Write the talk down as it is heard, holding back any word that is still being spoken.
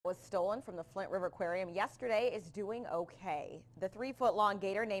was stolen from the Flint River Aquarium yesterday is doing okay. The 3-foot-long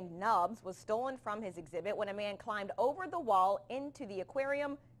gator named Nubs was stolen from his exhibit when a man climbed over the wall into the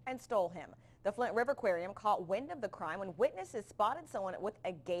aquarium and stole him. The Flint River Aquarium caught wind of the crime when witnesses spotted someone with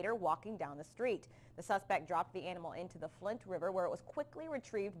a gator walking down the street. The suspect dropped the animal into the Flint River, where it was quickly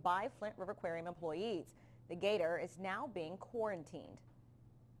retrieved by Flint River Aquarium employees. The gator is now being quarantined.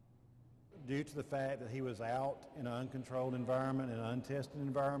 Due to the fact that he was out in an uncontrolled environment, in an untested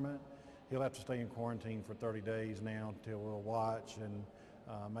environment, he'll have to stay in quarantine for 30 days now until we'll watch and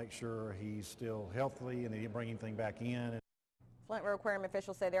make sure he's still healthy and they didn't bring anything back in. Flint River Aquarium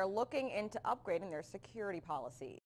officials say they're looking into upgrading their security policies.